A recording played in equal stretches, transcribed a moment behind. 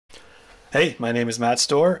Hey, my name is Matt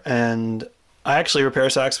Storr, and I actually repair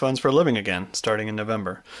saxophones for a living again, starting in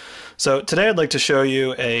November. So today I'd like to show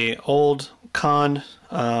you a old Conn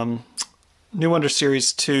New Wonder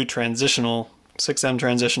Series 2 transitional, 6M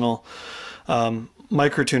transitional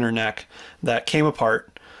microtuner neck that came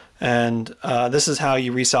apart. And this is how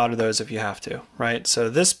you resolder those if you have to, right? So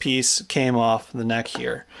this piece came off the neck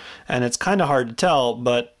here, and it's kind of hard to tell,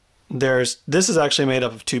 but this is actually made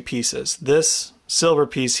up of two pieces. This silver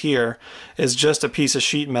piece here is just a piece of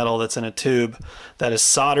sheet metal that's in a tube that is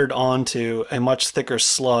soldered onto a much thicker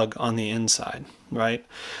slug on the inside, right?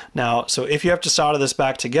 Now, so if you have to solder this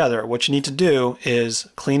back together, what you need to do is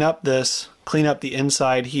clean up the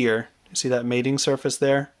inside here. You see that mating surface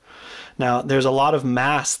there? Now, there's a lot of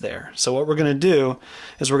mass there. So what we're going to do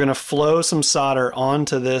is we're going to flow some solder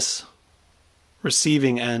onto this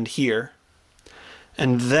receiving end here,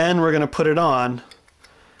 and then we're going to put it on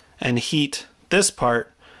and heat this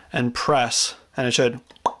part and press, and it should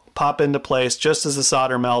pop into place just as the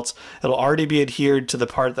solder melts. It'll already be adhered to the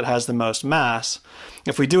part that has the most mass.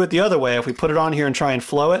 If we do it the other way, if we put it on here and try and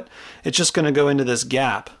flow it, it's just going to go into this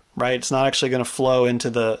gap, right? It's not actually going to flow into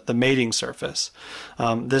the mating surface.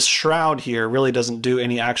 This shroud here really doesn't do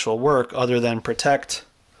any actual work other than protect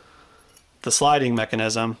the sliding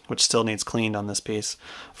mechanism, which still needs cleaned on this piece,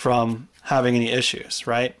 from having any issues,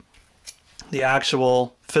 right? The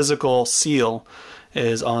actual physical seal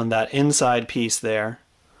is on that inside piece there,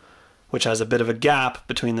 which has a bit of a gap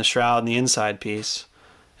between the shroud and the inside piece,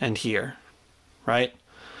 and here, right?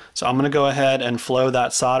 So I'm going to go ahead and flow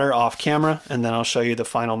that solder off camera, and then I'll show you the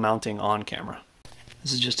final mounting on camera.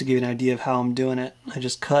 This is just to give you an idea of how I'm doing it. I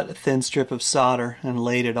just cut a thin strip of solder and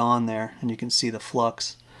laid it on there, and you can see the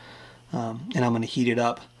flux. And I'm going to heat it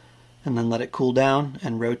up and then let it cool down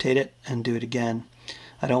and rotate it and do it again.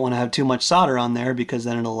 I don't want to have too much solder on there because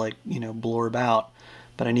then it'll, like, blorb out,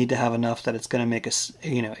 but I need to have enough that it's going to make a,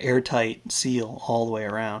 airtight seal all the way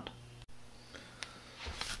around.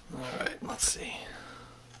 Alright, let's see.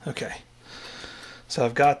 Okay, so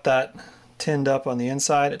I've got that tinned up on the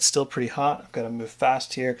inside. It's still pretty hot. I've got to move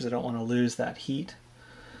fast here because I don't want to lose that heat,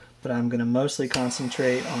 but I'm going to mostly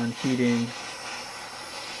concentrate on heating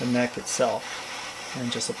the neck itself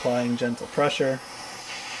and just applying gentle pressure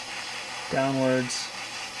downwards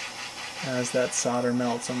as that solder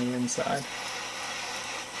melts on the inside.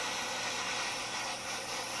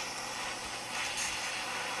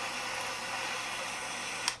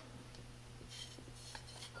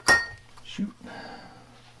 Shoot.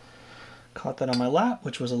 Caught that on my lap,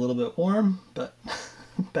 which was a little bit warm, but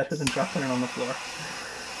better than dropping it on the floor.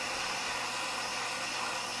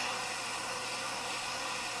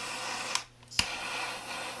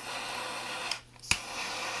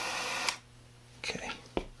 Okay.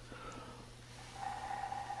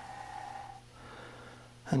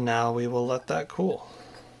 And now we will let that cool.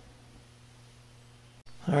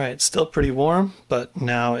 Alright, still pretty warm, but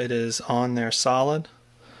now it is on there solid.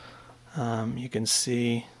 You can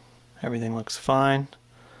see everything looks fine.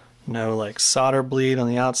 No like solder bleed on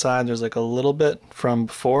the outside. There's like a little bit from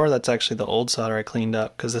before. That's actually the old solder I cleaned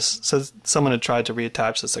up because this says someone had tried to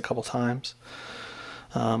reattach this a couple times.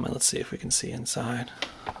 And let's see if we can see inside.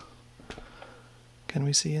 Can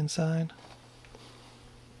we see inside?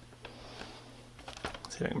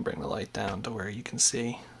 Let's see if I can bring the light down to where you can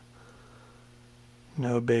see.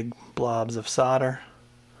 No big blobs of solder.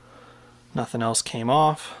 Nothing else came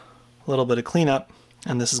off. A little bit of cleanup,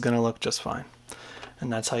 and this is going to look just fine.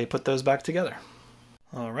 And that's how you put those back together.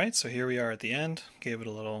 Alright, so here we are at the end. Gave it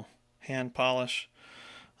a little hand polish.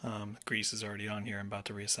 Grease is already on here. I'm about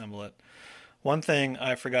to reassemble it. One thing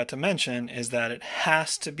I forgot to mention is that it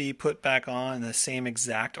has to be put back on in the same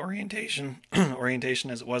exact orientation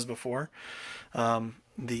as it was before.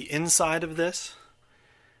 The inside of this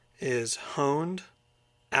is honed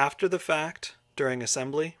after the fact during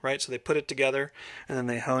assembly, right? So they put it together and then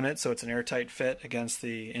they hone it so it's an airtight fit against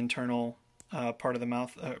the internal part of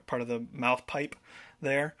the mouth pipe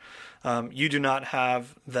there. You do not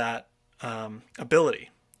have that ability.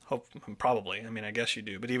 Probably. I mean, I guess you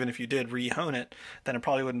do. But even if you did re-hone it, then it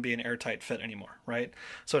probably wouldn't be an airtight fit anymore, right?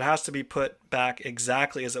 So it has to be put back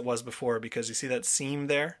exactly as it was before, because you see that seam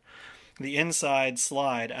there? The inside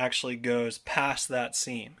slide actually goes past that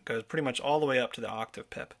seam. It goes pretty much all the way up to the octave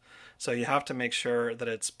pip. So you have to make sure that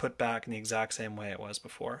it's put back in the exact same way it was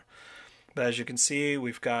before. But as you can see,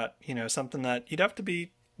 we've got, something that you'd have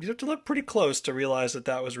to look pretty close to realize that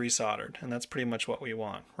that was resoldered, and that's pretty much what we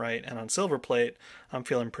want, right? And on silver plate, I'm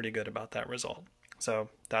feeling pretty good about that result. So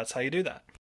that's how you do that.